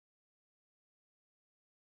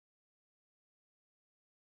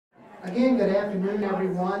Again, good afternoon,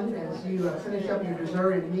 everyone. As you finish up your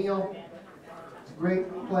dessert and meal, it's a great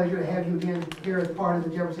pleasure to have you again here as part of the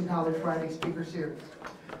Jefferson College Friday Speaker Series.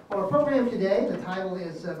 Well, our program today, the title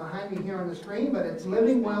is behind me here on the screen, but it's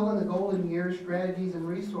Living Well in the Golden Years, Strategies and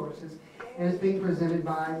Resources, and it's being presented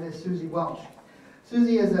by Ms. Suzie Welch.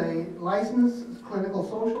 Suzie is a licensed clinical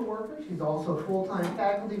social worker. She's also a full-time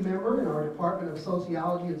faculty member in our Department of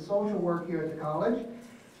Sociology and Social Work here at the college.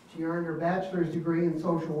 She earned her bachelor's degree in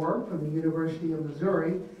social work from the University of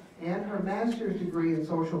Missouri and her master's degree in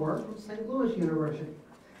social work from St. Louis University.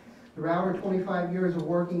 Throughout her 25 years of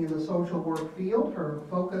working in the social work field, her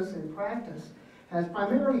focus and practice has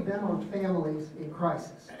primarily been on families in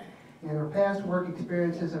crisis. And her past work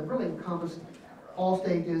experiences have really encompassed all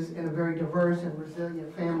stages in a very diverse and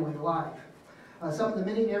resilient family life. Some of the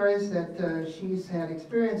many areas that she's had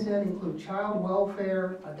experience in include child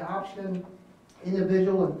welfare, adoption,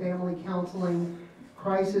 individual and family counseling,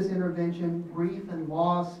 crisis intervention, grief and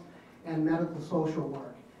loss, and medical social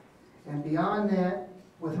work. And beyond that,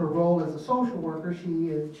 with her role as a social worker, she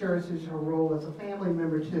cherishes her role as a family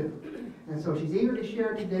member too. And so she's eager to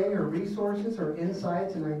share today her resources, her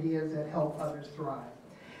insights, and ideas that help others thrive.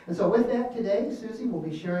 And so with that today, Suzie will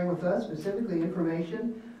be sharing with us specifically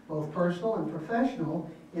information, both personal and professional,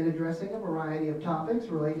 in addressing a variety of topics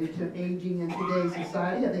related to aging in today's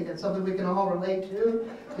society. I think that's something we can all relate to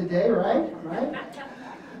today, right?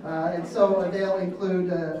 And so they'll include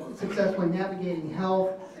successfully navigating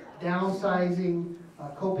health, downsizing,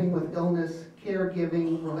 coping with illness,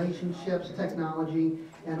 caregiving, relationships, technology,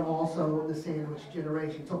 and also the sandwich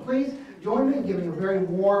generation. So please join me in giving a very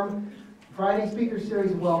warm Friday Speaker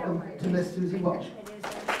Series welcome to Ms. Suzie Welch.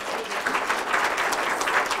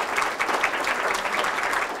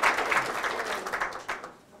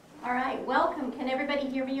 All right, welcome. Can everybody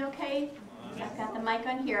hear me okay? I've got the mic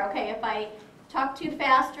on here. Okay, if I talk too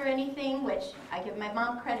fast or anything, which I give my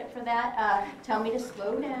mom credit for that, tell me to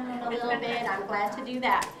slow down a little bit. I'm glad to do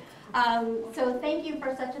that. So thank you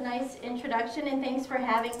for such a nice introduction, and thanks for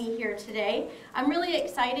having me here today. I'm really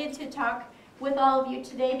excited to talk with all of you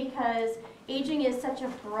today because aging is such a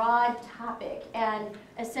broad topic, and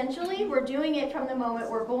essentially we're doing it from the moment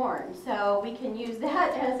we're born. So we can use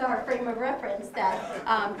that as our frame of reference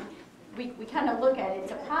that we kind of look at.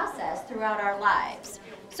 It's a process throughout our lives.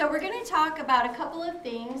 So we're going to talk about a couple of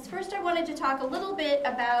things. First, I wanted to talk a little bit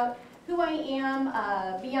about who I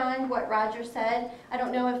am beyond what Roger said. I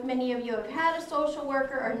don't know if many of you have had a social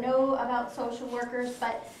worker or know about social workers,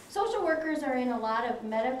 but social workers are in a lot of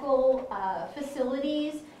medical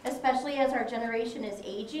facilities, especially as our generation is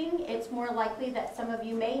aging. It's more likely that some of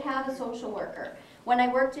you may have a social worker. When I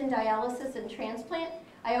worked in dialysis and transplant,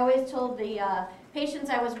 I always told the patients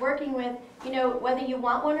I was working with, you know, whether you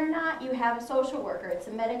want one or not, you have a social worker. It's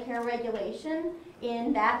a Medicare regulation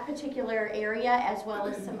in that particular area as well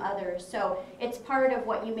as some others. So it's part of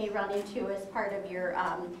what you may run into as part of your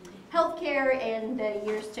health care in the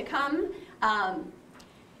years to come.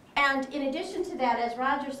 And in addition to that, as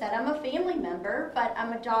Roger said, I'm a family member, but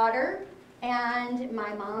I'm a daughter, and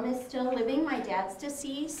my mom is still living. My dad's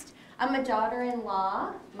deceased. I'm a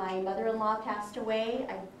daughter-in-law. My mother-in-law passed away.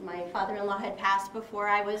 My father-in-law had passed before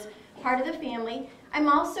I was part of the family. I'm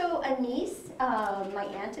also a niece. My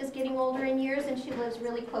aunt is getting older in years, and she lives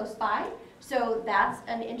really close by. So that's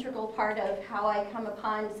an integral part of how I come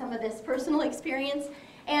upon some of this personal experience.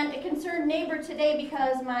 And a concerned neighbor today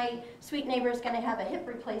because my sweet neighbor is going to have a hip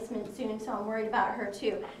replacement soon, so I'm worried about her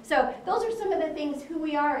too. So those are some of the things who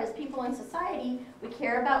we are as people in society. We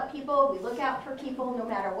care about people, we look out for people no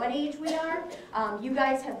matter what age we are. You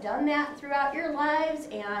guys have done that throughout your lives,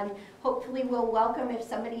 and hopefully we'll welcome if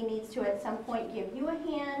somebody needs to at some point give you a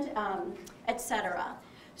hand, etc.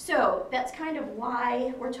 So that's kind of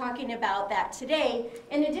why we're talking about that today,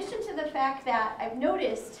 in addition to the fact that I've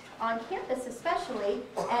noticed on campus especially,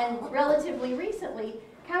 and relatively recently,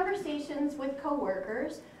 conversations with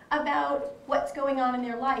coworkers about what's going on in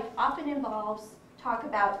their life often involves talk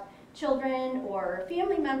about children or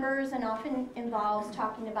family members, and often involves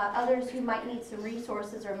talking about others who might need some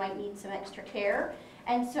resources or might need some extra care.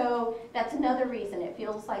 And so that's another reason it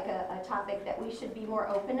feels like a topic that we should be more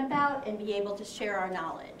open about and be able to share our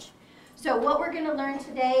knowledge. So what we're going to learn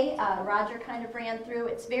today, Roger kind of ran through,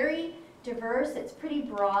 it's very diverse, it's pretty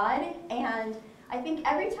broad, and I think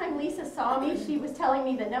every time Lisa saw me, she was telling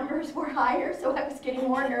me the numbers were higher, so I was getting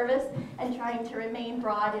more nervous and trying to remain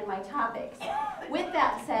broad in my topics. With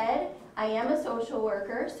that said, I am a social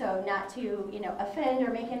worker, so not to offend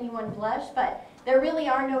or make anyone blush, but there really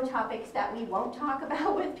are no topics that we won't talk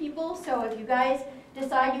about with people. So if you guys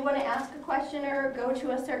decide you want to ask a question or go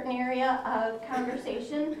to a certain area of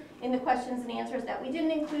conversation in the questions and answers that we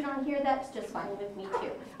didn't include on here, that's just fine with me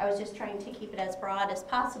too. I was just trying to keep it as broad as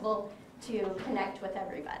possible to connect with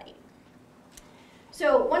everybody.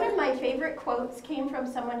 So one of my favorite quotes came from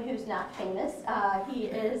someone who's not famous. He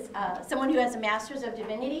is someone who has a Master's of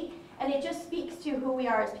Divinity, and it just speaks to who we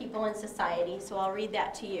are as people in society, so I'll read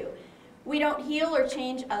that to you. We don't heal or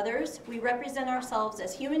change others. We represent ourselves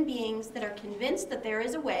as human beings that are convinced that there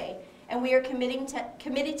is a way, and we are committed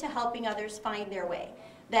to helping others find their way.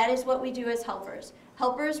 That is what we do as helpers.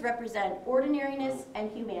 Helpers represent ordinariness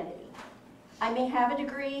and humanity. I may have a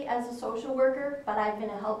degree as a social worker, but I've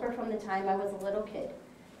been a helper from the time I was a little kid.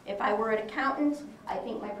 If I were an accountant, I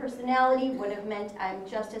think my personality would have meant I'm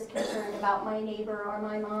just as concerned about my neighbor or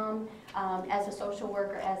my mom as a social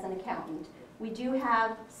worker as an accountant. We do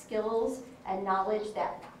have skills and knowledge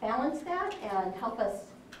that balance that and help us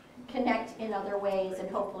connect in other ways and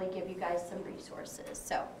hopefully give you guys some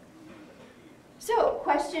resources. So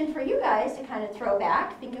question for you guys to kind of throw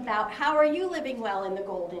back, think about how are you living well in the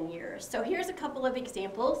golden years? So here's a couple of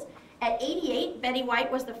examples. At 88, Betty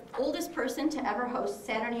White was the oldest person to ever host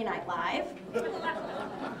Saturday Night Live.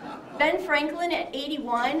 Ben Franklin at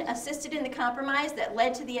 81 assisted in the compromise that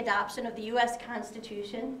led to the adoption of the US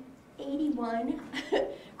Constitution. 81.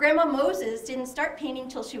 Grandma Moses didn't start painting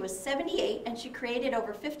till she was 78, and she created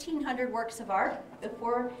over 1,500 works of art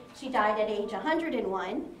before she died at age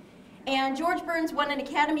 101. And George Burns won an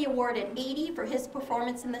Academy Award at 80 for his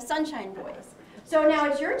performance in The Sunshine Boys. So now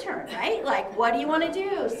it's your turn, right? Like, what do you want to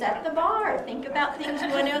do? Set the bar. Think about things you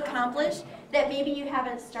want to accomplish that maybe you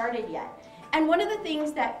haven't started yet. And one of the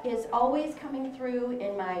things that is always coming through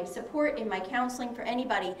in my support, in my counseling for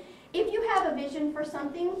anybody, if you have a vision for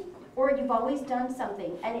something, or you've always done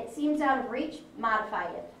something and it seems out of reach, modify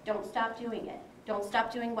it. Don't stop doing it. Don't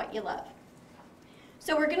stop doing what you love.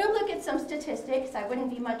 So we're going to look at some statistics. I wouldn't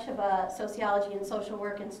be much of a sociology and social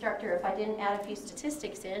work instructor if I didn't add a few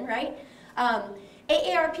statistics in, right?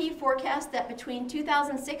 AARP forecasts that between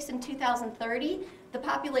 2006 and 2030, the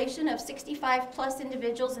population of 65+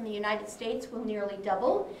 individuals in the United States will nearly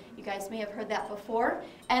double. You guys may have heard that before.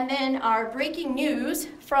 And then our breaking news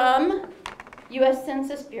from U.S.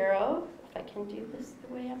 Census Bureau, if I can do this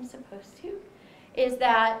the way I'm supposed to, is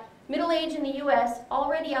that middle age in the U.S.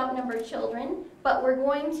 already outnumber children, but we're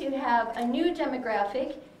going to have a new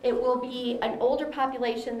demographic. It will be an older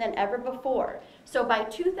population than ever before. So by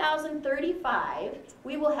 2035,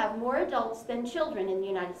 we will have more adults than children in the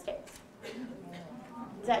United States.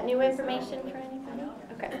 Is that new information for anybody?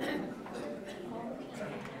 Okay.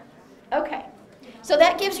 Okay. So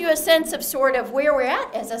that gives you a sense of sort of where we're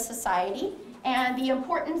at as a society and the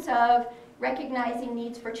importance of recognizing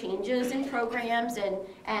needs for changes in programs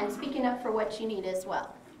and speaking up for what you need as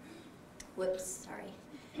well. Whoops, sorry.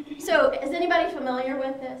 So is anybody familiar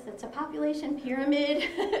with this? It's a population pyramid.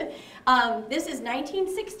 This is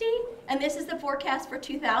 1960, and this is the forecast for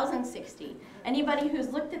 2060. Anybody who's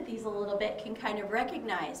looked at these a little bit can kind of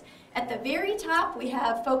recognize. At the very top, we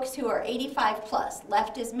have folks who are 85+.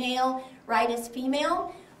 Left is male, right is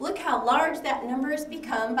female. Look how large that number has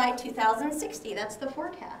become by 2060. That's the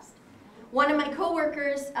forecast. One of my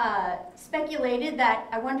coworkers speculated that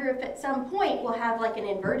I wonder if at some point we'll have like an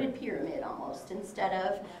inverted pyramid almost instead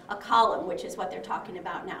of a column, which is what they're talking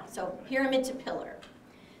about now. So pyramid to pillar.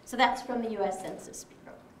 So that's from the U.S. Census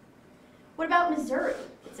Bureau. What about Missouri?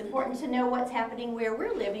 It's important to know what's happening where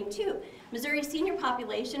we're living too. Missouri's senior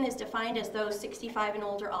population is defined as those 65 and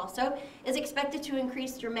older also, is expected to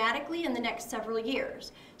increase dramatically in the next several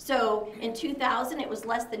years. So in 2000, it was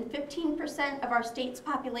less than 15% of our state's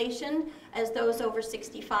population as those over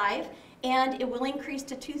 65, and it will increase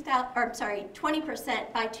to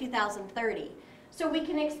 20% by 2030. So we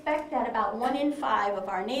can expect that about 1 in 5 of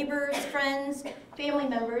our neighbors, friends, family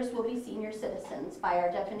members will be senior citizens by our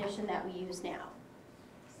definition that we use now.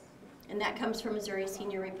 And that comes from Missouri's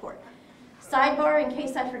Senior Report. Sidebar, in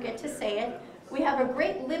case I forget to say it, we have a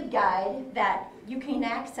great LibGuide that you can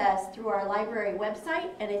access through our library website,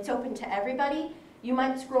 and it's open to everybody. You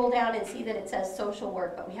might scroll down and see that it says social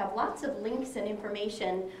work, but we have lots of links and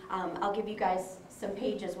information. I'll give you guys some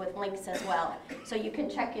pages with links as well, so you can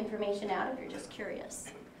check information out if you're just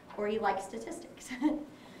curious, or you like statistics.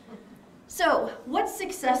 So, what's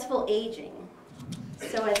successful aging?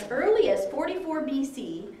 So as early as 44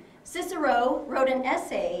 BC, Cicero wrote an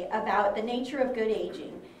essay about the nature of good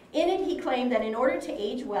aging. In it, he claimed that in order to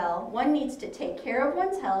age well, one needs to take care of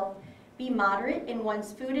one's health, be moderate in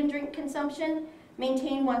one's food and drink consumption,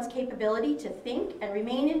 maintain one's capability to think, and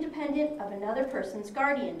remain independent of another person's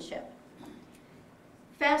guardianship.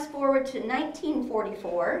 Fast forward to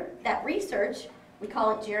 1944, that research we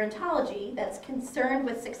call it gerontology, that's concerned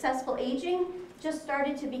with successful aging, just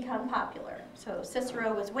started to become popular. So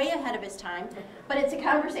Cicero was way ahead of his time, but it's a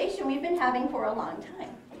conversation we've been having for a long time.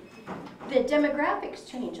 The demographics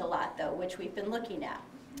change a lot, though, which we've been looking at.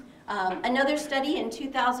 Another study in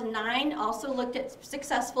 2009 also looked at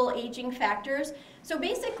successful aging factors. So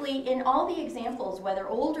basically, in all the examples, whether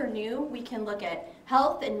old or new, we can look at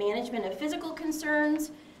health and management of physical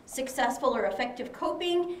concerns, successful or effective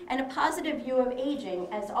coping, and a positive view of aging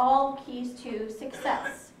as all keys to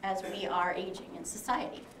success as we are aging in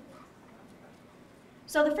society.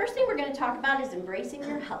 So the first thing we're going to talk about is embracing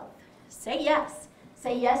your health. Say yes.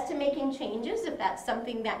 Say yes to making changes if that's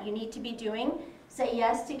something that you need to be doing. Say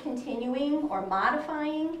yes to continuing or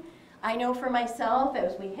modifying. I know for myself,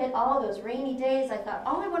 as we hit all those rainy days, I thought,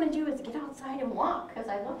 all I want to do is get outside and walk, because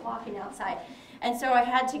I love walking outside. And so I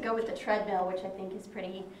had to go with the treadmill, which I think is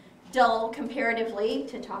pretty dull comparatively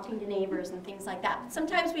to talking to neighbors and things like that.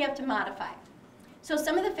 Sometimes we have to modify. So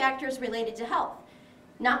some of the factors related to health: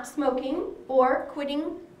 not smoking or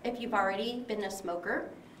quitting if you've already been a smoker,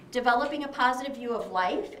 developing a positive view of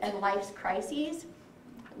life and life's crises.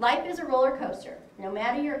 Life is a roller coaster. No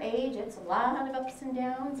matter your age, it's a lot of ups and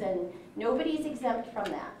downs, and nobody's exempt from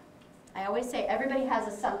that. I always say everybody has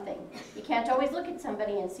a something. You can't always look at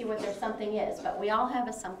somebody and see what their something is, but we all have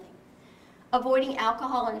a something. Avoiding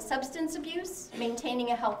alcohol and substance abuse,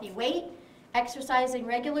 maintaining a healthy weight, exercising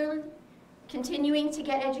regularly, continuing to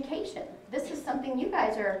get education. This is something you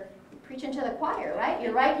guys are preaching to the choir, right?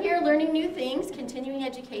 You're right here learning new things, continuing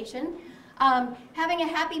education. Having a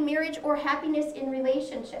happy marriage or happiness in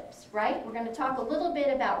relationships, right? We're going to talk a little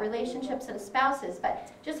bit about relationships and spouses,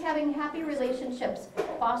 but just having happy relationships,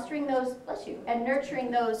 fostering those, bless you, and nurturing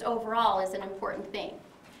those overall is an important thing.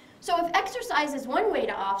 So if exercise is one way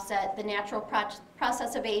to offset the natural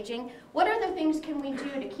process of aging, what other things can we do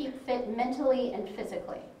to keep fit mentally and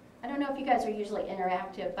physically? I don't know if you guys are usually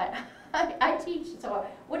interactive, but I teach, so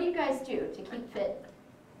what do you guys do to keep fit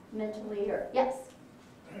mentally or, yes?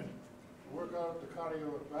 Work out at the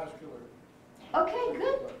cardiovascular. Okay,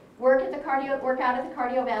 good. Work out at the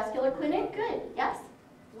cardiovascular clinic, good, yes?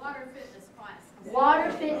 Water fitness class. Water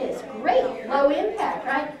fitness, great, low impact,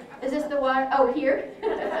 right? Is this the water, oh, here?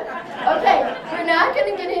 Okay, we're not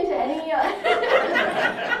gonna get into any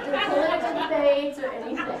political debates or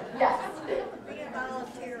anything, yes? Being a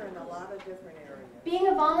volunteer in a lot of different areas. Being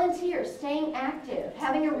a volunteer, staying active,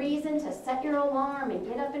 having a reason to set your alarm and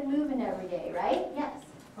get up and moving every day, right? Yes?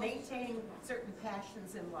 Maintaining certain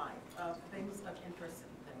passions in life, of things of interest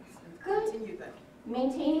in things, and Good. continue them.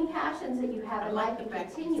 Maintaining passions that you have I in like life the and fact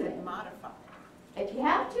that you continuing. said modify. If you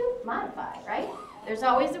have to, modify, right? There's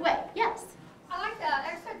always a way, yes? I like the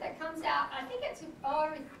excerpt that comes out, I think it's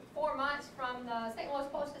every 4 months from the St. Louis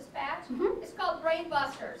Post-Dispatch. Mhm. It's called Brain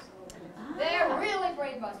Busters. They're really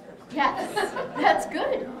brain busters. Yes, that's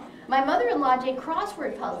good. My mother-in-law did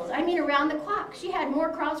crossword puzzles. I mean, around the clock. She had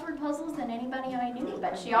more crossword puzzles than anybody I knew,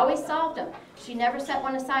 but she always solved them. She never set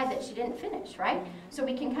one aside that she didn't finish, right? So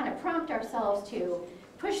we can kind of prompt ourselves to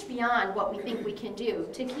push beyond what we think we can do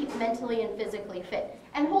to keep mentally and physically fit.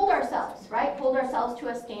 And hold ourselves, right? Hold ourselves to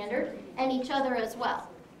a standard, and each other as well.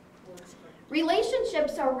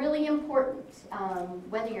 Relationships are really important,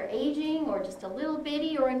 whether you're aging or just a little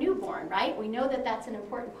bitty or a newborn, right? We know that that's an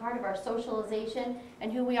important part of our socialization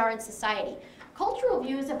and who we are in society. Cultural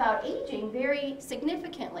views about aging vary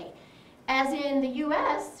significantly. As in the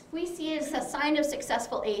US, we see it as a sign of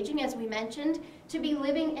successful aging, as we mentioned, to be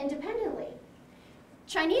living independently.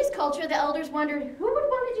 Chinese culture, the elders wondered, who would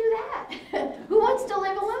want to do that? Who wants to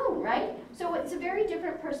live alone, right? So it's a very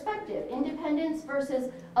different perspective, independence versus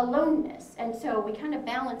aloneness. And so we kind of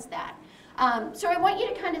balance that. So I want you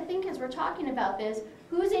to kind of think as we're talking about this,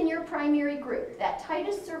 who's in your primary group, that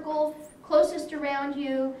tightest circle, closest around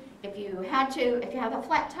you. If you have a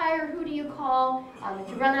flat tire, who do you call? If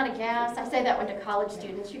you run out of gas, I say that one to college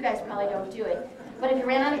students, you guys probably don't do it. But if you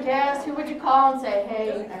ran out of gas, who would you call and say,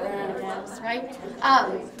 hey, I ran out of gas, right?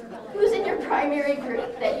 Who's in your primary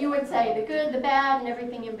group that you would say the good, the bad, and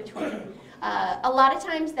everything in between? A lot of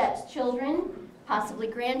times that's children, possibly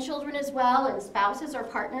grandchildren as well, and spouses or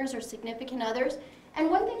partners or significant others.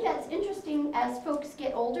 And one thing that's interesting as folks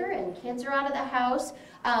get older and kids are out of the house,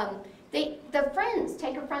 the friends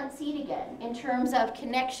take a front seat again in terms of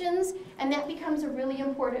connections, and that becomes a really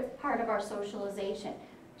important part of our socialization.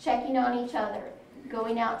 Checking on each other,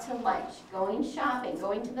 going out to lunch, going shopping,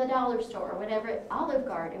 going to the dollar store, whatever, Olive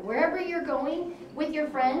Garden, wherever you're going with your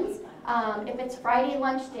friends, if it's Friday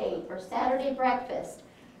lunch date or Saturday breakfast,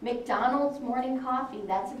 McDonald's morning coffee,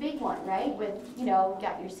 that's a big one, right? With,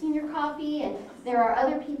 got your senior coffee and there are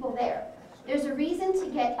other people there. There's a reason to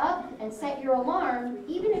get up and set your alarm,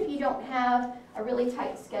 even if you don't have a really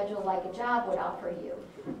tight schedule like a job would offer you.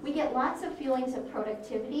 We get lots of feelings of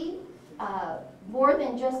productivity, more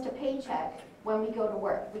than just a paycheck when we go to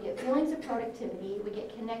work. We get feelings of productivity, we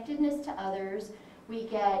get connectedness to others, we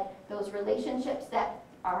get those relationships that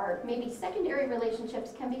are maybe secondary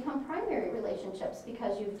relationships can become primary relationships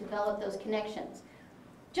because you've developed those connections.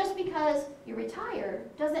 Just because you retire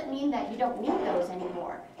doesn't mean that you don't need those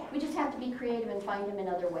anymore. We just have to be creative and find them in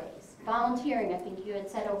other ways. Volunteering, I think you had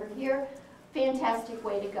said over here, fantastic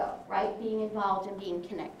way to go, right? Being involved and being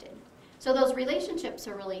connected. So those relationships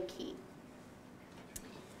are really key.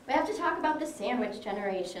 We have to talk about the sandwich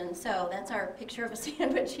generation. So that's our picture of a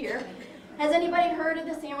sandwich here. Has anybody heard of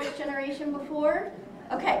the sandwich generation before?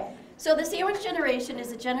 Okay, so the sandwich generation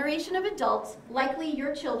is a generation of adults, likely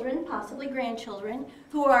your children, possibly grandchildren,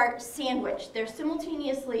 who are sandwiched. They're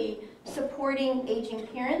simultaneously supporting aging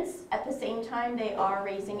parents at the same time they are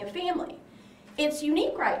raising a family. It's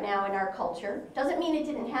unique right now in our culture. Doesn't mean it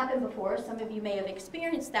didn't happen before. Some of you may have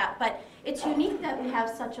experienced that, but it's unique that we have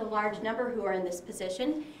such a large number who are in this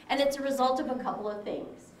position, and it's a result of a couple of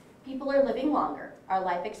things. People are living longer. Our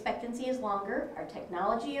life expectancy is longer. Our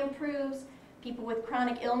technology improves. People with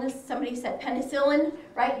chronic illness, somebody said penicillin,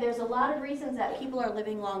 right? There's a lot of reasons that people are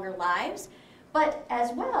living longer lives. But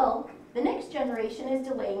as well, the next generation is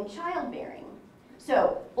delaying childbearing.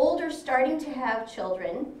 So older starting to have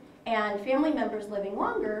children and family members living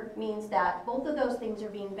longer means that both of those things are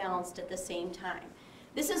being balanced at the same time.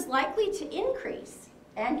 This is likely to increase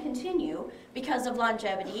and continue because of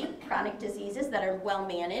longevity, chronic diseases that are well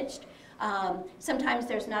managed. Sometimes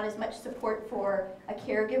there's not as much support for a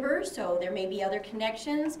caregiver, so there may be other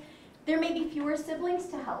connections. There may be fewer siblings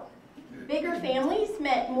to help. Bigger families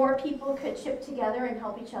meant more people could chip together and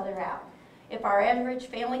help each other out. If our average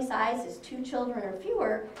family size is 2 children or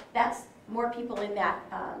fewer, that's more people in that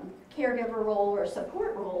caregiver role or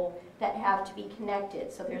support role that have to be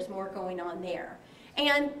connected, so there's more going on there.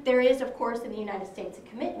 And there is, of course, in the United States, a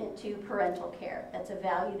commitment to parental care. That's a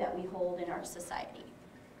value that we hold in our society.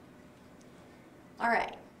 All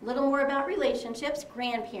right, a little more about relationships,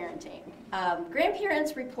 grandparenting.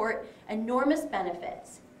 Grandparents report enormous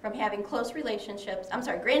benefits from having close relationships.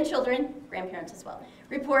 Grandchildren, grandparents as well,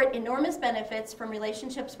 report enormous benefits from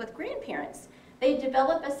relationships with grandparents. They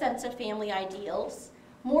develop a sense of family ideals.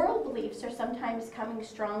 Moral beliefs are sometimes coming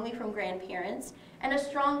strongly from grandparents, and a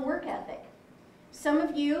strong work ethic. Some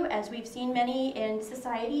of you, as we've seen many in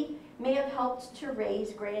society, may have helped to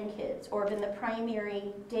raise grandkids or been the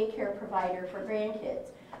primary daycare provider for grandkids.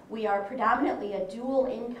 We are predominantly a dual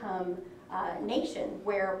income nation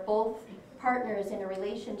where both partners in a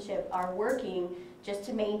relationship are working just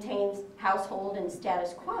to maintain household and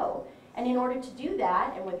status quo. And in order to do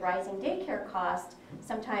that, and with rising daycare costs,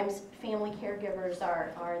 sometimes family caregivers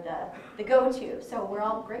are the go-to. So we're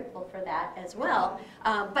all grateful for that as well.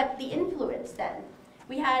 But the influence then,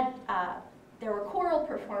 we had, there were choral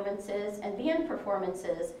performances and band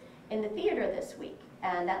performances in the theater this week.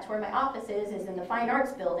 And that's where my office is in the Fine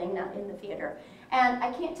Arts Building, not in the theater. And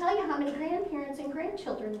I can't tell you how many grandparents and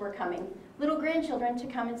grandchildren were coming, little grandchildren, to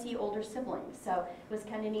come and see older siblings. So it was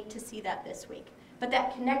kind of neat to see that this week. But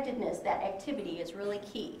that connectedness, that activity is really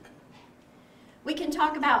key. We can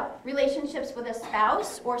talk about relationships with a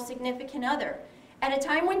spouse or significant other. At a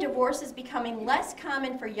time when divorce is becoming less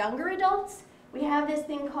common for younger adults, we have this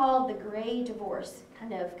thing called the gray divorce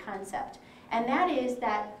kind of concept. And that is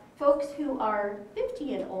that folks who are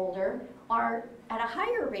 50 and older are at a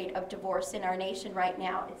higher rate of divorce in our nation right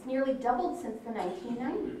now. It's nearly doubled since the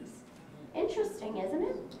 1990s. Interesting, isn't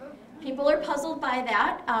it? People are puzzled by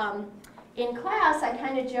that. In class, I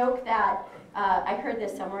kind of joke that, I heard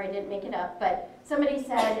this somewhere, I didn't make it up, but somebody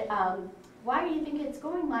said, why do you think it's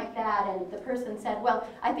going like that? And the person said, well,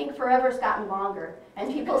 I think forever's gotten longer.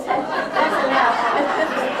 And people said, that's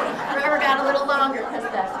enough. Forever got a little longer because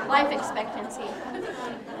the life expectancy.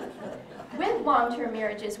 With long-term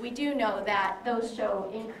marriages, we do know that those show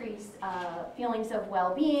increased feelings of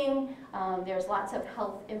well-being. There's lots of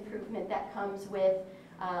health improvement that comes with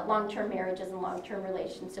long-term marriages and long-term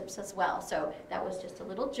relationships as well. So that was just a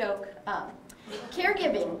little joke.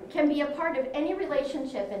 Caregiving can be a part of any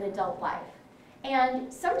relationship in adult life.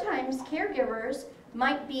 And sometimes caregivers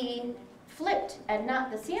might be flipped and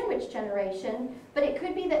not the sandwich generation, but it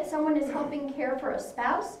could be that someone is helping care for a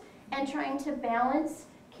spouse and trying to balance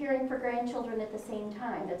caring for grandchildren at the same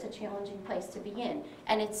time. That's a challenging place to be in.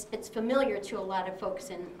 And it's familiar to a lot of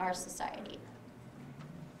folks in our society.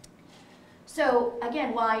 So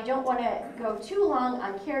again, while I don't want to go too long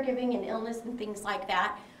on caregiving and illness and things like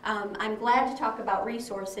that, I'm glad to talk about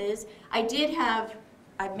resources. I did have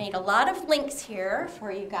I've made a lot of links here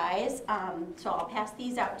for you guys, so I'll pass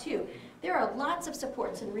these out too. There are lots of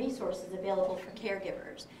supports and resources available for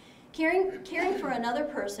caregivers. Caring for another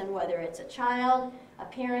person, whether it's a child, a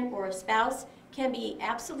parent, or a spouse, can be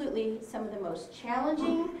absolutely some of the most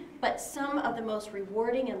challenging, but some of the most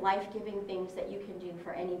rewarding and life-giving things that you can do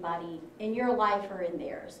for anybody in your life or in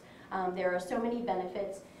theirs. There are so many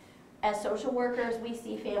benefits. As social workers, we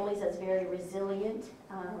see families as very resilient.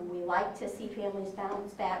 We like to see families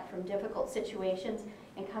bounce back from difficult situations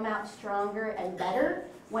and come out stronger and better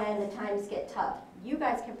when the times get tough. You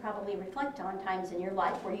guys can probably reflect on times in your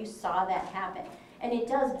life where you saw that happen. And it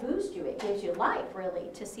does boost you. It gives you life, really,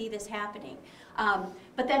 to see this happening.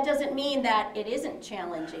 But that doesn't mean that it isn't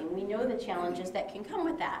challenging. We know the challenges that can come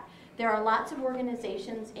with that. There are lots of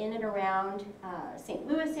organizations in and around St.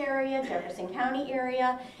 Louis area, Jefferson County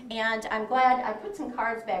area, and I'm glad I put some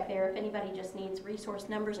cards back there if anybody just needs resource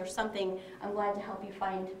numbers or something. I'm glad to help you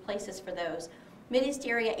find places for those. Mid-East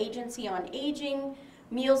Area Agency on Aging,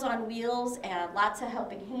 Meals on Wheels, and Lots of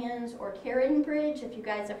Helping Hands, or Caring Bridge, if you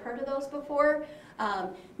guys have heard of those before.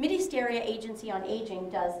 Mid-East Area Agency on Aging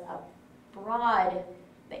does a broad,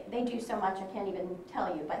 they do so much I can't even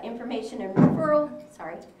tell you, but information and referral,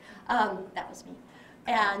 sorry, that was me.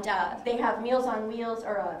 And they have Meals on Wheels,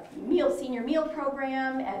 or a senior meal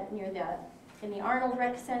program in the Arnold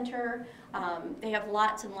Rec Center. They have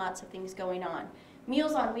lots and lots of things going on.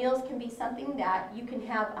 Meals on Wheels can be something that you can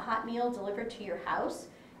have a hot meal delivered to your house.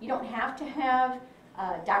 You don't have to have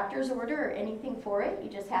a doctor's order or anything for it. You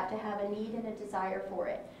just have to have a need and a desire for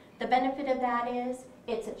it. The benefit of that is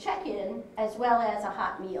it's a check-in as well as a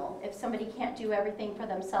hot meal. If somebody can't do everything for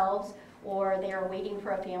themselves, or they are waiting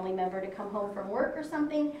for a family member to come home from work or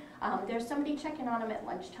something, there's somebody checking on them at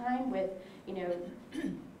lunchtime with, you know,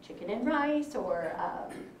 chicken and rice or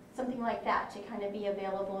something like that to kind of be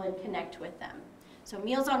available and connect with them. So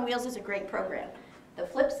Meals on Wheels is a great program. The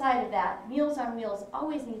flip side of that, Meals on Wheels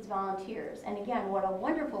always needs volunteers. And again, what a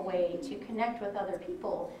wonderful way to connect with other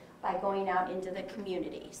people by going out into the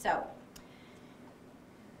community. So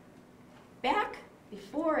back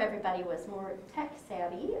before everybody was more tech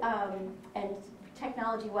savvy and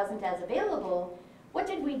technology wasn't as available, what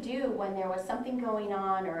did we do when there was something going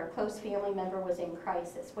on or a close family member was in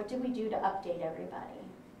crisis? What did we do to update everybody?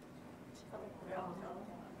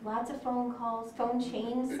 Lots of phone calls, phone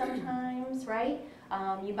chains sometimes, right?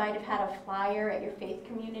 You might have had a flyer at your faith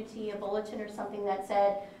community, a bulletin or something that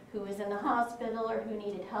said who was in the hospital or who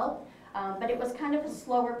needed help, but it was kind of a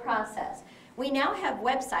slower process. We now have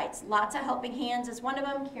websites. Lots of Helping Hands is one of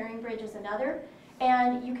them, Caring Bridge is another,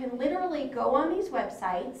 and you can literally go on these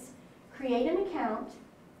websites, create an account,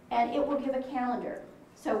 and it will give a calendar.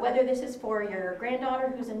 So whether this is for your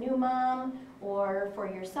granddaughter who's a new mom, or for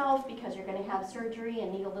yourself because you're going to have surgery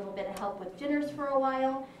and need a little bit of help with dinners for a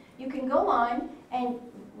while, you can go on and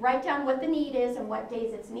write down what the need is and what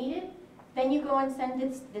days it's needed. Then you go and send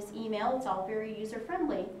this email. It's all very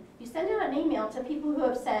user-friendly. You send out an email to people who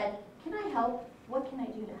have said, can I help? What can I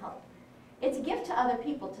do to help? It's a gift to other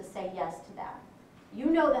people to say yes to that. You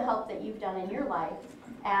know the help that you've done in your life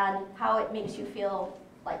and how it makes you feel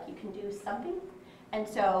like you can do something. And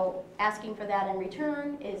so asking for that in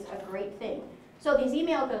return is a great thing. So these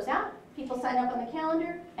email goes out, people sign up on the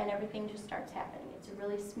calendar, and everything just starts happening. It's a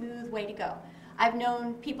really smooth way to go. I've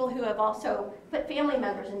known people who have also put family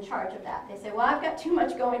members in charge of that. They say, well, I've got too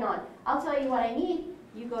much going on. I'll tell you what I need.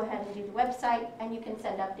 You go ahead and do the website, and you can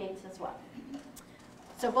send updates as well.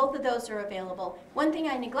 So both of those are available. One thing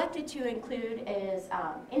I neglected to include is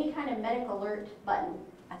any kind of medical alert button.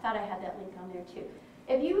 I thought I had that link on there too.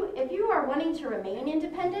 If you are wanting to remain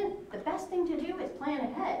independent, the best thing to do is plan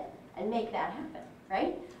ahead and make that happen,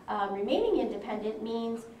 right? Remaining independent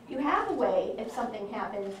means you have a way, if something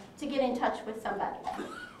happens, to get in touch with somebody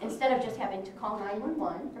instead of just having to call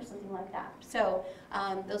 911 or something like that. So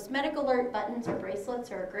those medical alert buttons or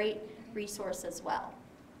bracelets are a great resource as well.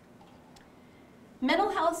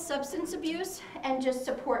 Mental health, substance abuse, and just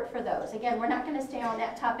support for those. Again, we're not going to stay on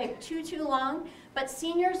that topic too long, but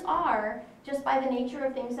seniors are, just by the nature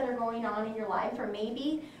of things that are going on in your life, or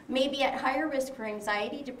maybe at higher risk for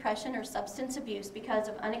anxiety, depression, or substance abuse because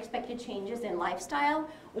of unexpected changes in lifestyle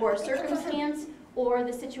or circumstance or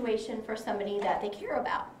the situation for somebody that they care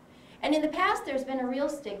about. And in the past, there's been a real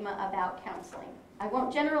stigma about counseling. I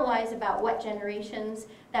won't generalize about what generations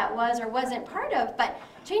that was or wasn't part of, but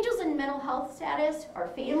changes in mental health status or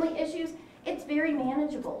family issues, it's very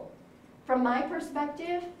manageable. From my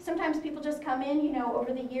perspective, sometimes people just come in, you know,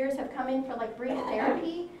 over the years have come in for like brief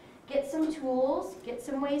therapy, get some tools, get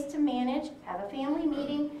some ways to manage, have a family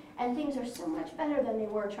meeting, and things are so much better than they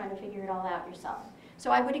were trying to figure it all out yourself. So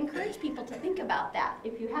I would encourage people to think about that.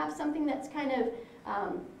 If you have something that's kind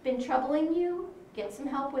of been troubling you, get some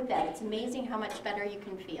help with that. It's amazing how much better you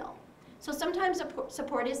can feel. So sometimes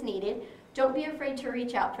support is needed. Don't be afraid to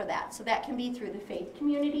reach out for that. So that can be through the faith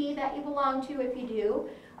community that you belong to if you do,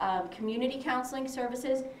 community counseling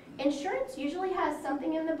services. Insurance usually has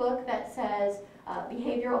something in the book that says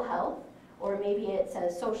behavioral health, or maybe it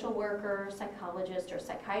says social worker, psychologist, or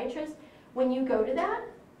psychiatrist. When you go to that,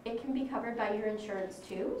 it can be covered by your insurance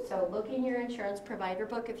too. So look in your insurance provider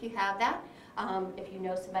book if you have that. If you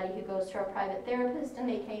know somebody who goes to a private therapist and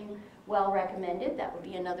they came well recommended, that would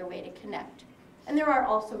be another way to connect. And there are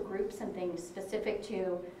also groups and things specific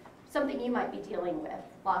to something you might be dealing with,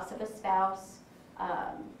 loss of a spouse,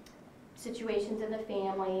 situations in the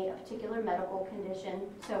family, a particular medical condition.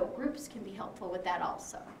 So groups can be helpful with that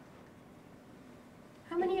also.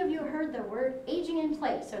 How many of you heard the word aging in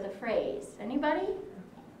place or the phrase? Anybody?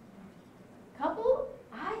 Couple?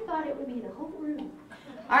 I thought it would be the whole room.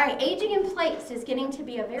 All right, aging in place is getting to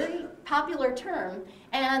be a very popular term,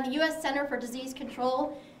 and the U.S. Center for Disease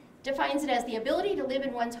Control defines it as the ability to live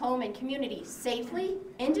in one's home and community safely,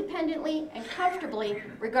 independently, and comfortably,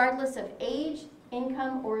 regardless of age,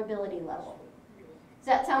 income, or ability level. Does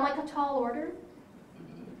that sound like a tall order?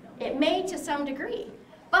 It may to some degree,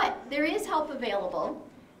 but there is help available.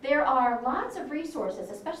 There are lots of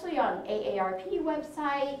resources, especially on AARP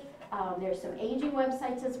website. There's some aging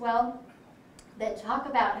websites as well that talk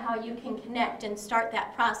about how you can connect and start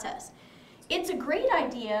that process. It's a great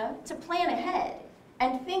idea to plan ahead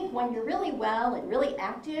and think when you're really well and really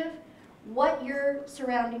active what your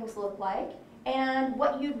surroundings look like and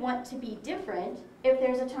what you'd want to be different if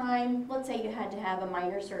there's a time, let's say you had to have a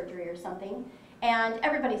minor surgery or something, and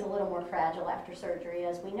everybody's a little more fragile after surgery,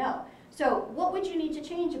 as we know. So what would you need to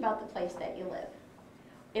change about the place that you live?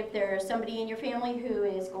 If there's somebody in your family who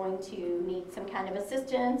is going to need some kind of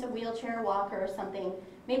assistance, a wheelchair, walker, or something,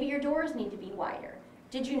 maybe your doors need to be wider.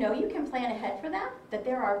 Did you know you can plan ahead for that? That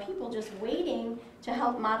there are people just waiting to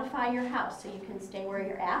help modify your house so you can stay where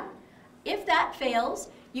you're at? If that fails,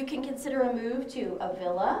 you can consider a move to a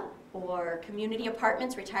villa or community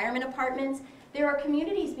apartments, retirement apartments. There are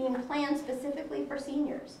communities being planned specifically for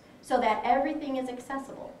seniors so that everything is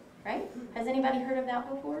accessible, right? Has anybody heard of that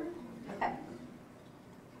before? Okay.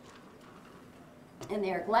 And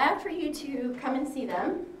they're glad for you to come and see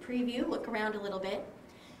them, preview, look around a little bit.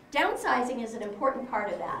 Downsizing is an important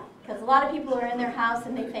part of that, because a lot of people are in their house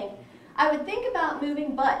and they think, I would think about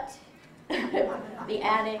moving, but the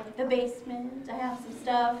attic, the basement, I have some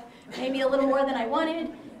stuff, maybe a little more than I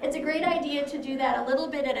wanted. It's a great idea to do that a little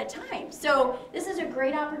bit at a time. So this is a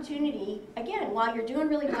great opportunity, again, while you're doing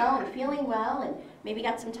really well and feeling well and maybe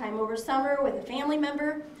got some time over summer with a family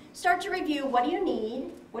member, start to review what do you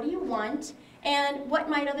need, what do you want, and what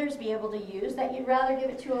might others be able to use that you'd rather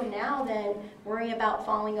give it to them now than worry about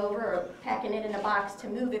falling over or packing it in a box to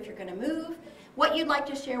move if you're going to move. What you'd like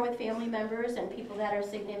to share with family members and people that are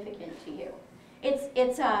significant to you.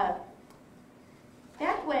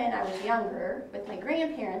 Back when I was younger, with my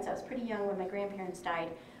grandparents, I was pretty young when my grandparents died,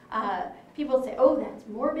 people would say, oh, that's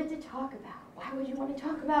morbid to talk about. Why would you want to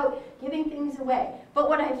talk about giving things away? But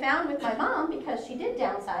what I found with my mom, because she did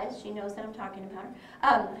downsize, she knows that I'm talking about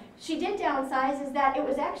her, she did downsize, is that it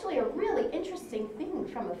was actually a really interesting thing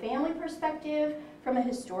from a family perspective, from a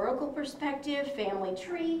historical perspective, family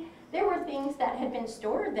tree. There were things that had been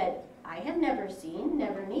stored that I had never seen,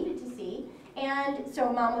 never needed to see, and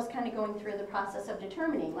so Mom was kind of going through the process of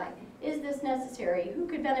determining, like, is this necessary? Who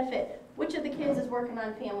could benefit? Which of the kids is working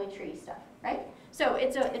on family tree stuff, right? So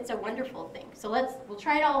it's a wonderful thing. So we'll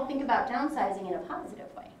try to all think about downsizing in a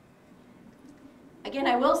positive way. Again,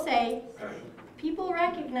 I will say, people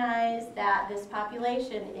recognize that this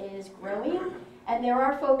population is growing, and there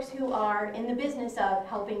are folks who are in the business of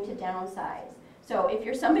helping to downsize. So if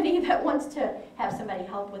you're somebody that wants to have somebody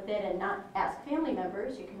help with it and not ask family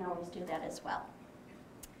members, you can always do that as well.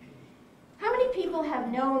 How many people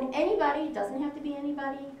have known anybody, doesn't have to be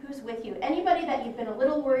anybody, who's with you, anybody that you've been a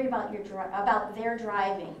little worried about about their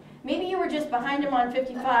driving? Maybe you were just behind them on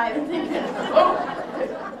 55 and thinking,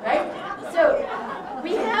 oh, right? So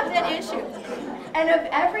we have that issue. And of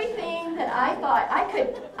everything that I thought, I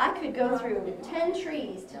could go through 10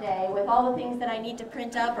 trees today with all the things that I need to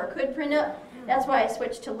print up or could print up. That's why I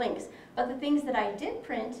switched to links. But the things that I did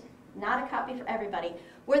print, not a copy for everybody,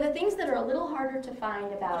 were the things that are a little harder to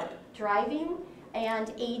find about driving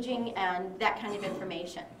and aging and that kind of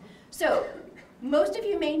information. So most of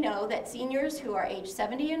you may know that seniors who are age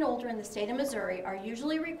 70 and older in the state of Missouri are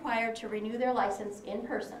usually required to renew their license in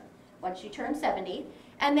person. once you turn 70.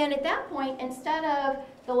 And then at that point, instead of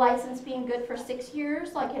the license being good for 6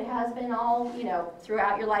 years, like it has been all,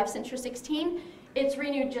 throughout your life since you're 16, it's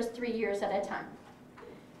renewed just 3 years at a time.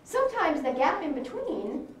 Sometimes the gap in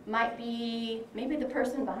between might be, maybe the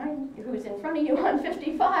person behind you who's in front of you on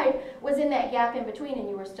 55 was in that gap in between and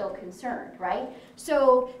you were still concerned, right?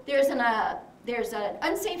 So there's an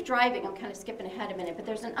unsafe driving, I'm kind of skipping ahead a minute, but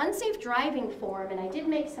there's an unsafe driving form, and I did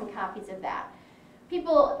make some copies of that.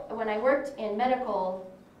 People, when I worked in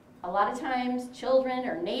medical, a lot of times children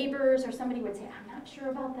or neighbors or somebody would say, I'm not sure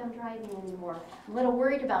about them driving anymore. I'm a little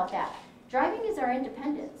worried about that. Driving is our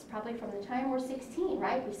independence, probably from the time we're 16,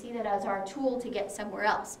 right? We see that as our tool to get somewhere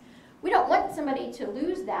else. We don't want somebody to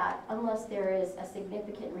lose that unless there is a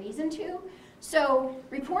significant reason to. So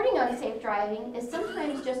reporting unsafe driving is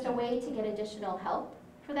sometimes just a way to get additional help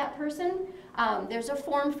for that person. There's a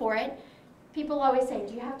form for it. People always say,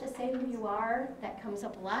 do you have to say who you are? That comes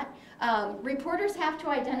up a lot. Reporters have to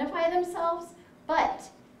identify themselves, but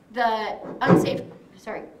the unsafe,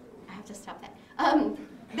 sorry, I have to stop that.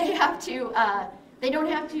 They don't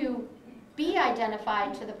have to be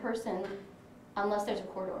identified to the person unless there's a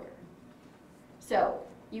court order. So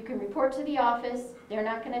you can report to the office, they're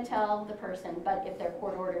not going to tell the person, but if they're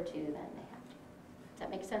court ordered to, then they have to. Does that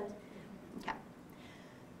make sense? Okay.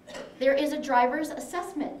 There is a driver's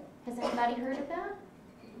assessment. Has anybody heard of that?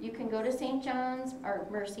 You can go to St. John's, or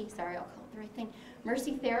Mercy, sorry, I'll call it the right thing.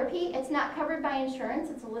 Mercy Therapy. It's not covered by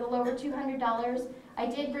insurance. It's a little over $200. I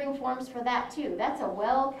did bring forms for that too. That's a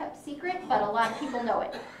well-kept secret, but a lot of people know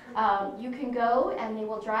it. You can go and they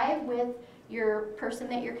will drive with your person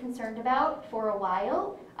that you're concerned about for a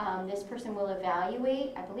while. This person will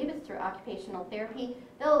evaluate, I believe it's through occupational therapy,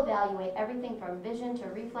 they'll evaluate everything from vision to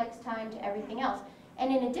reflex time to everything else.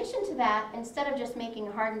 And in addition to that, instead of just making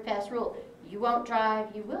a hard and fast rule, you won't drive,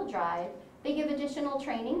 you will drive, they give additional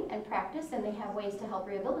training and practice, and they have ways to help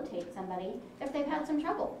rehabilitate somebody if they've had some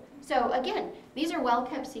trouble. So again, these are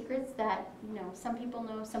well-kept secrets that some people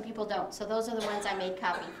know, some people don't. So those are the ones I made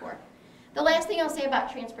copy for. The last thing I'll say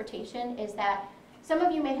about transportation is that some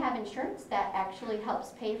of you may have insurance that actually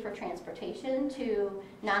helps pay for transportation to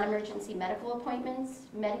non-emergency medical appointments.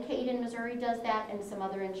 Medicaid in Missouri does that, and some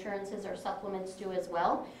other insurances or supplements do as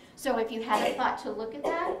well. So if you haven't thought to look at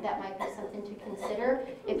that, that might be something to consider.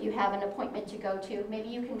 If you have an appointment to go to, maybe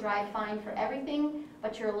you can drive fine for everything,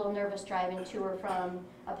 but you're a little nervous driving to or from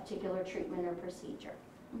a particular treatment or procedure.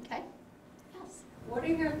 Okay? Yes? What are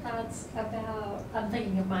your thoughts about, I'm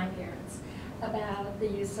thinking of my parents, about the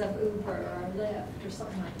use of Uber or Lyft or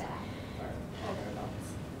something like that for older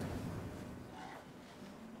adults?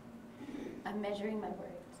 I'm measuring my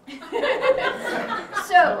words.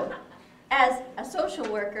 So, as a social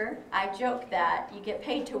worker, I joke that you get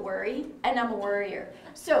paid to worry, and I'm a worrier.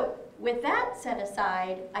 So, with that set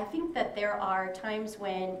aside, I think that there are times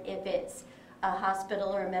when, if it's a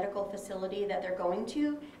hospital or a medical facility that they're going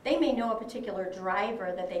to, they may know a particular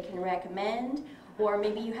driver that they can recommend, or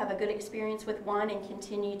maybe you have a good experience with one and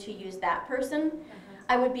continue to use that person.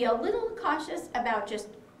 I would be a little cautious about just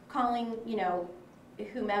calling,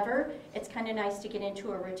 whomever. It's kind of nice to get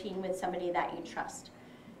into a routine with somebody that you trust.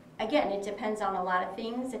 Again, it depends on a lot of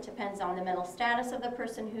things. It depends on the mental status of the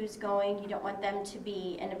person who's going. You don't want them to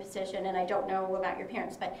be in a position, and I don't know about your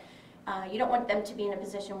parents, but you don't want them to be in a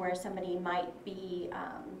position where somebody might be,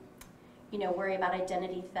 worry about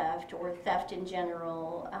identity theft or theft in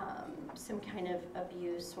general, some kind of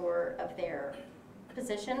abuse or of their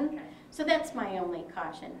position. Okay. So that's my only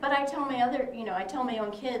caution. But I tell my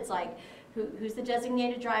own kids, like, who's the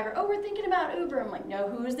designated driver? Oh, we're thinking about Uber. I'm like, no,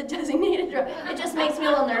 who's the designated driver? It just makes me a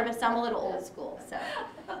little nervous. I'm a little old school, so.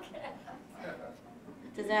 Okay.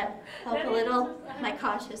 Does that help a little? My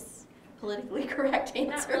cautious, politically correct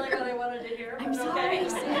answer. Not really what I wanted to hear, but I'm sorry, okay.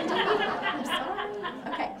 Sandy. I'm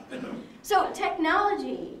sorry. Okay. So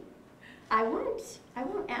technology, I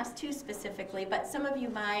won't ask too specifically, but some of you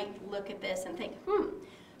might look at this and think,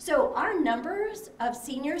 So our numbers of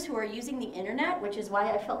seniors who are using the internet, which is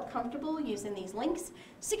why I felt comfortable using these links,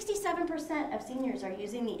 67% of seniors are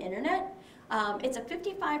using the internet. It's a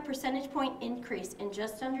 55 percentage point increase in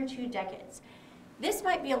just under 2 decades. This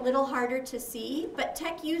might be a little harder to see, but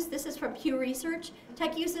tech use, this is from Pew Research,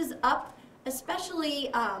 tech use is up,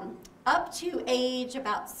 especially up to age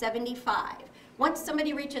about 75. Once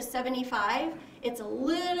somebody reaches 75, it's a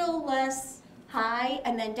little less high,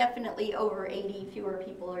 and then definitely over 80, fewer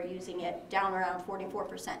people are using it, down around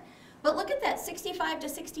 44%. But look at that, 65 to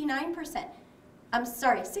 69%. I'm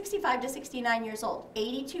sorry, 65 to 69 years old,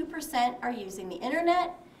 82% are using the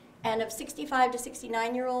internet, and of 65 to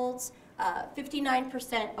 69-year-olds,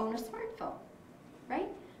 59% own a smartphone, right?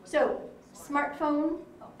 So smartphone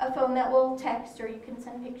a phone that will text, or you can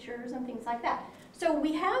send pictures and things like that. So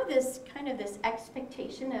we have this kind of this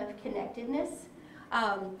expectation of connectedness.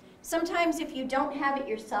 Sometimes if you don't have it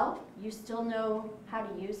yourself, you still know how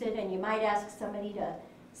to use it, and you might ask somebody to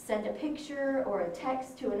send a picture or a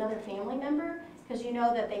text to another family member because you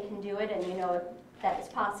know that they can do it and you know that it's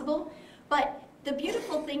possible. But the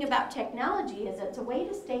beautiful thing about technology is it's a way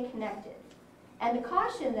to stay connected. And the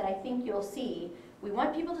caution that I think you'll see, we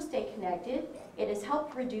want people to stay connected. It has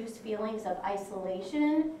helped reduce feelings of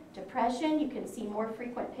isolation, depression. You can see more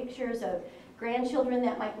frequent pictures of grandchildren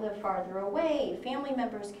that might live farther away. Family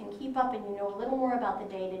members can keep up and you know a little more about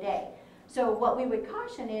the day-to-day. So what we would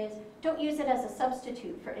caution is, don't use it as a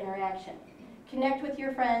substitute for interaction. Connect with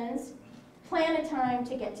your friends, plan a time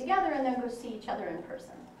to get together, and then go see each other in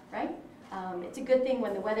person, right? It's a good thing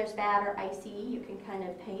when the weather's bad or icy, you can kind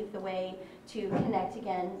of pave the way to connect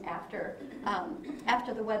again after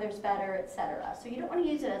the weather's better, etc. So you don't want to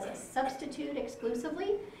use it as a substitute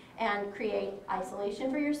exclusively and create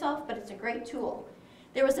isolation for yourself, but it's a great tool.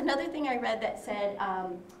 There was another thing I read that said,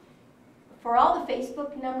 for all the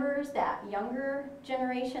Facebook numbers that younger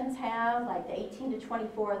generations have, like the 18 to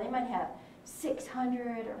 24, they might have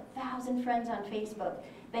 600 or 1,000 friends on Facebook.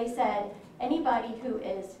 They said anybody who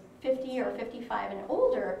is 50 or 55 and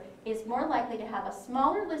older is more likely to have a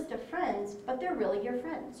smaller list of friends, but they're really your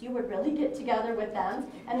friends. You would really get together with them,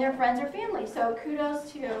 and their friends are family. So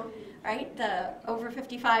kudos to, right, the over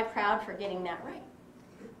 55 crowd for getting that right.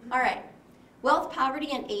 All right, wealth, poverty,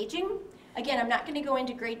 and aging. Again, I'm not going to go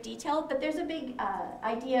into great detail, but there's a big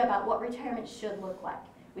idea about what retirement should look like.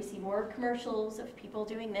 We see more commercials of people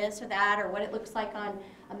doing this or that, or what it looks like on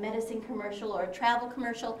a medicine commercial or a travel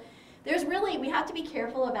commercial. There's really, we have to be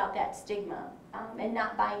careful about that stigma and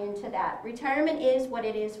not buy into that. Retirement is what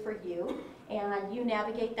it is for you, and you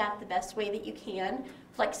navigate that the best way that you can.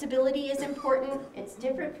 Flexibility is important. It's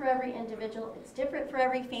different for every individual. It's different for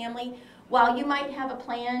every family. While you might have a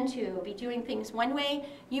plan to be doing things one way,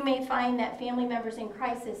 you may find that family members in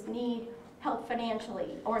crisis need help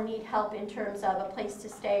financially or need help in terms of a place to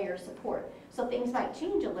stay or support. So things might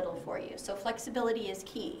change a little for you. So flexibility is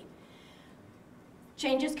key.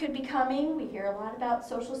 Changes could be coming. We hear a lot about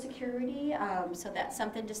Social Security, so that's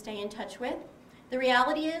something to stay in touch with. The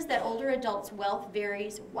reality is that older adults' wealth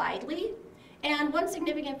varies widely. And one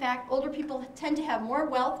significant fact, older people tend to have more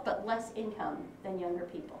wealth but less income than younger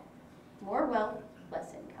people. More wealth,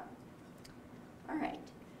 less income. All right.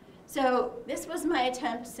 So this was my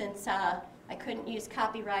attempt, since I couldn't use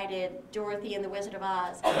copyrighted Dorothy and the Wizard of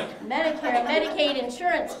Oz. Medicare, Medicaid,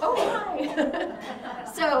 insurance, oh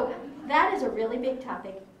my! So that is a really big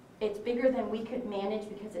topic. It's bigger than we could manage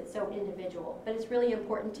because it's so individual. But it's really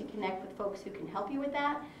important to connect with folks who can help you with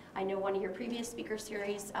that. I know one of your previous speaker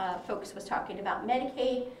series folks was talking about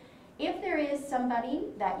Medicaid. If there is somebody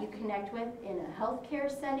that you connect with in a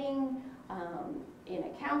healthcare setting, in a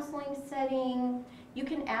counseling setting, you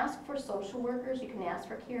can ask for social workers, you can ask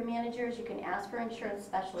for care managers, you can ask for insurance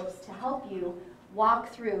specialists to help you walk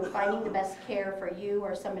through finding the best care for you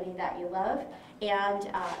or somebody that you love, and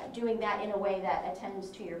doing that in a way that attends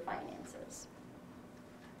to your finances.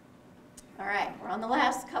 All right, we're on the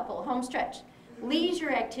last couple, home stretch. Leisure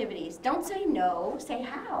activities. Don't say no, say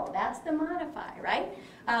how. That's the modify, right?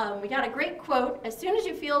 We got a great quote. As soon as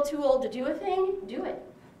you feel too old to do a thing, do it.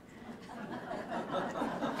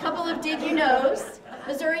 Couple of did you knows.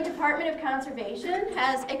 Missouri Department of Conservation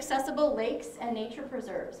has accessible lakes and nature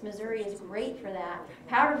preserves. Missouri is great for that.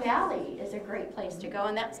 Powder Valley is a great place to go,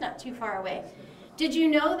 and that's not too far away. Did you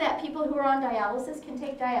know that people who are on dialysis can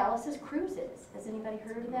take dialysis cruises? Has anybody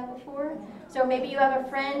heard of that before? So maybe you have a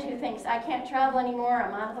friend who thinks, I can't travel anymore,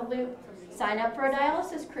 I'm out of the loop. Sign up for a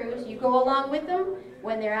dialysis cruise. You go along with them.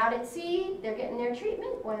 When they're out at sea, they're getting their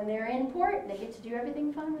treatment. When they're in port, they get to do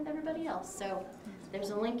everything fun with everybody else. So there's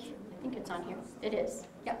a link. I think it's on here. It is.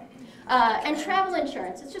 Yep. And travel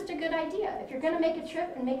insurance. It's just a good idea. If you're going to make a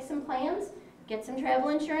trip and make some plans, get some travel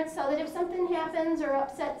insurance so that if something happens or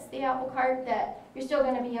upsets the apple cart, that you're still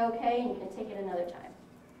going to be okay and you can take it another time.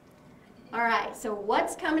 All right, so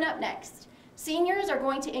what's coming up next? Seniors are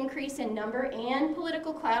going to increase in number and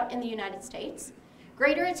political clout in the United States.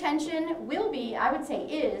 Greater attention will be, I would say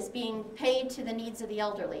is, being paid to the needs of the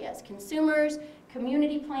elderly as consumers,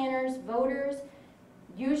 community planners, voters.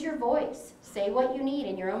 Use your voice. Say what you need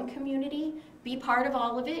in your own community. Be part of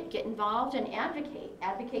all of it. Get involved and advocate.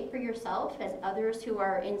 Advocate for yourself and others who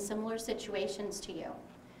are in similar situations to you.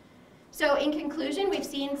 So in conclusion, we've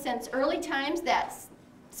seen since early times that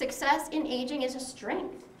success in aging is a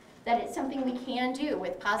strength, that it's something we can do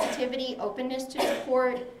with positivity, openness to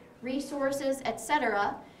support, resources,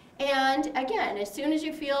 etc. And again, as soon as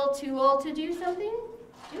you feel too old to do something,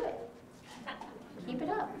 do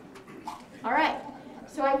All right.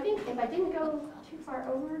 So I think if I didn't go too far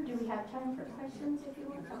over, do we have time for questions if you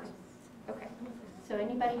want? Okay. So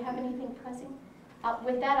anybody have anything pressing?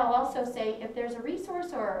 With that, I'll also say if there's a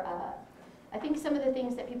resource or I think some of the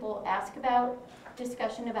things that people ask about,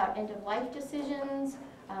 discussion about end-of-life decisions,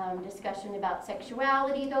 discussion about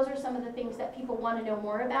sexuality, those are some of the things that people want to know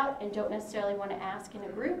more about and don't necessarily want to ask in a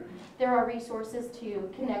group. There are resources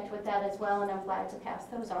to connect with that as well, and I'm glad to pass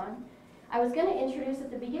those on. I was going to introduce at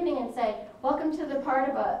the beginning and say, welcome to the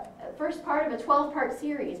first part of a 12-part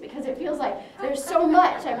series, because it feels like there's so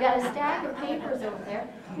much. I've got a stack of papers over there.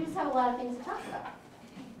 We just have a lot of things to talk about.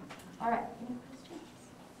 All right, any questions?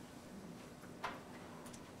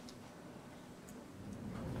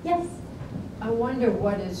 Yes? I wonder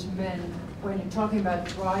what is meant when you're talking about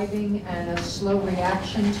driving and a slow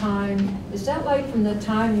reaction time. Is that like from the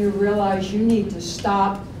time you realize you need to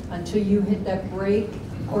stop until you hit that brake?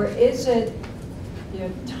 Or is it the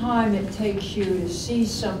time it takes you to see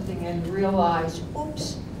something and realize,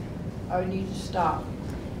 oops, I need to stop?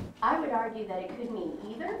 I would argue that it could mean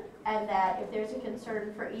either, and that if there's a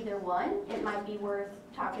concern for either one, it might be worth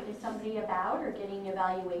talking to somebody about or getting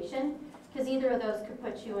evaluation, because either of those could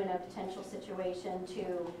put you in a potential situation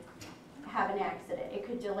to have an accident. It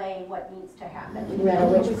could delay what needs to happen. No matter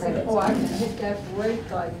which credit. Oh, I can hit that brake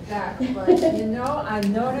like that, but you know, I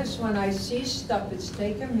notice when I see stuff, it's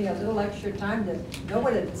taken me a little extra time to know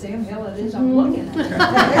what a damn hell it is I'm looking at.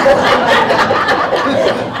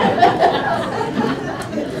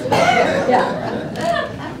 Yeah.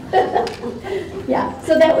 Yeah,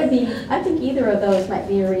 so that would be, I think either of those might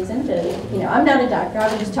be a reason to, you know, I'm not a doctor, I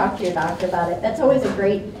would just talk to your doctor about it. That's always a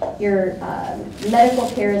great, your medical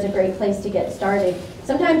care is a great place to get started.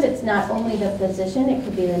 Sometimes it's not only the physician, it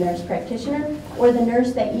could be the nurse practitioner or the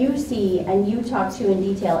nurse that you see and you talk to in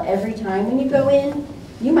detail every time when you go in.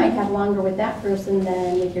 You might have longer with that person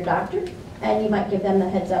than with your doctor, and you might give them the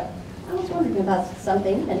heads up. I was wondering about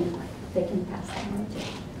something, and they can pass that on to you.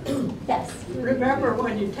 Yes. Remember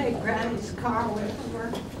when you take Granny's car away from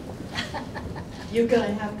her? You're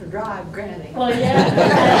gonna have to drive Granny. Well, yeah.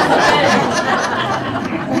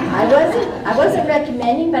 I wasn't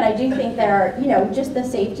recommending, but I do think there are, you know, just the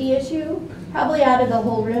safety issue. Probably out of the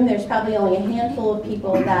whole room, there's probably only a handful of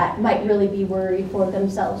people that might really be worried for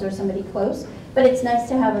themselves or somebody close. But it's nice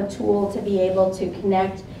to have a tool to be able to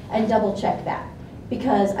connect and double check that.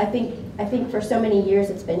 Because I think for so many years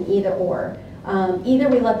it's been either or. Either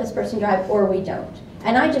we let this person drive or we don't.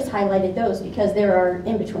 And I just highlighted those because there are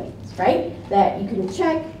in-betweens, right? That you can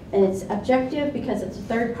check and it's objective because it's a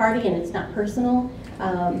third party and it's not personal.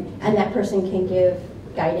 And that person can give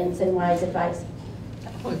guidance and wise advice.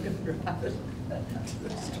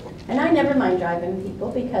 And I never mind driving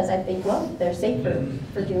people because I think, well, they're safer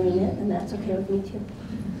for doing it, and that's okay with me too.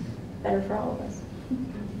 Better for all of us.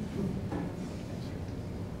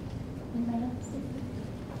 Anybody else?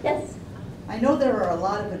 Yes? I know there are a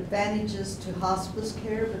lot of advantages to hospice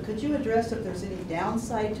care, but could you address if there's any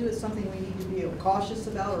downside to it, something we need to be cautious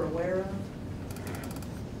about or aware of?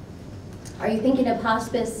 Are you thinking of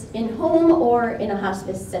hospice in home or in a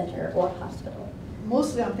hospice center or hospital?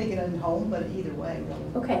 Mostly I'm thinking in home, but either way,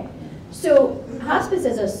 really. Okay. So hospice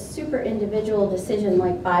is a super individual decision,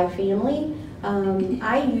 like by family.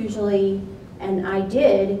 I usually, and I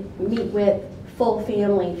did, meet with full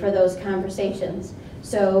family for those conversations.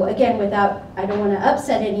 So again, I don't want to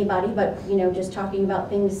upset anybody, but you know, just talking about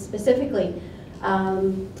things specifically.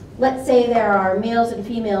 Let's say there are males and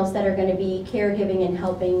females that are going to be caregiving and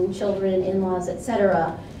helping children, in-laws,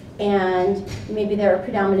 etc. And maybe there are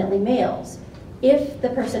predominantly males. If the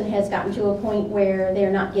person has gotten to a point where they're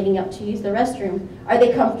not getting up to use the restroom, are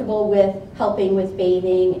they comfortable with helping with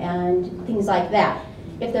bathing and things like that?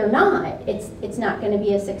 If they're not, it's not going to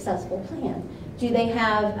be a successful plan. Do they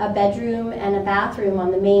have a bedroom and a bathroom on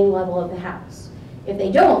the main level of the house? If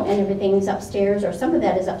they don't, and everything's upstairs, or some of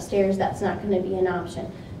that is upstairs, that's not going to be an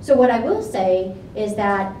option. So what I will say is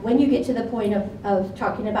that when you get to the point of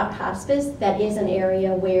talking about hospice, that is an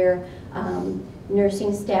area where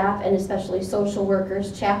nursing staff, and especially social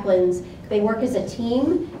workers, chaplains, they work as a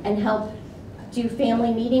team and help do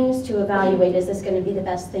family meetings to evaluate, is this going to be the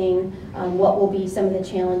best thing? What will be some of the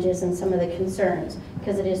challenges and some of the concerns?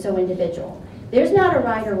 Because it is so individual. There's not a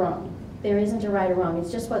right or wrong. There isn't a right or wrong. It's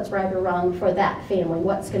just what's right or wrong for that family,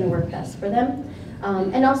 what's going to work best for them.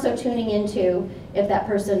 And also tuning into if that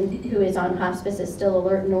person who is on hospice is still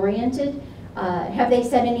alert and oriented. Have they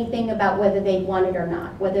said anything about whether they want it or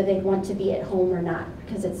not, whether they want to be at home or not?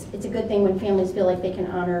 Because it's a good thing when families feel like they can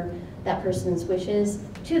honor that person's wishes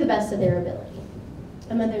to the best of their ability.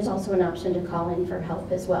 And then there's also an option to call in for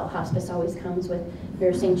help as well. Hospice always comes with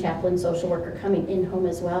nursing, chaplain, social worker coming in home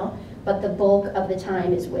as well. but the bulk of the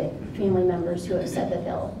time is with family members who have said that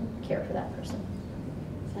they'll care for that person.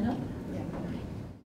 Is that help?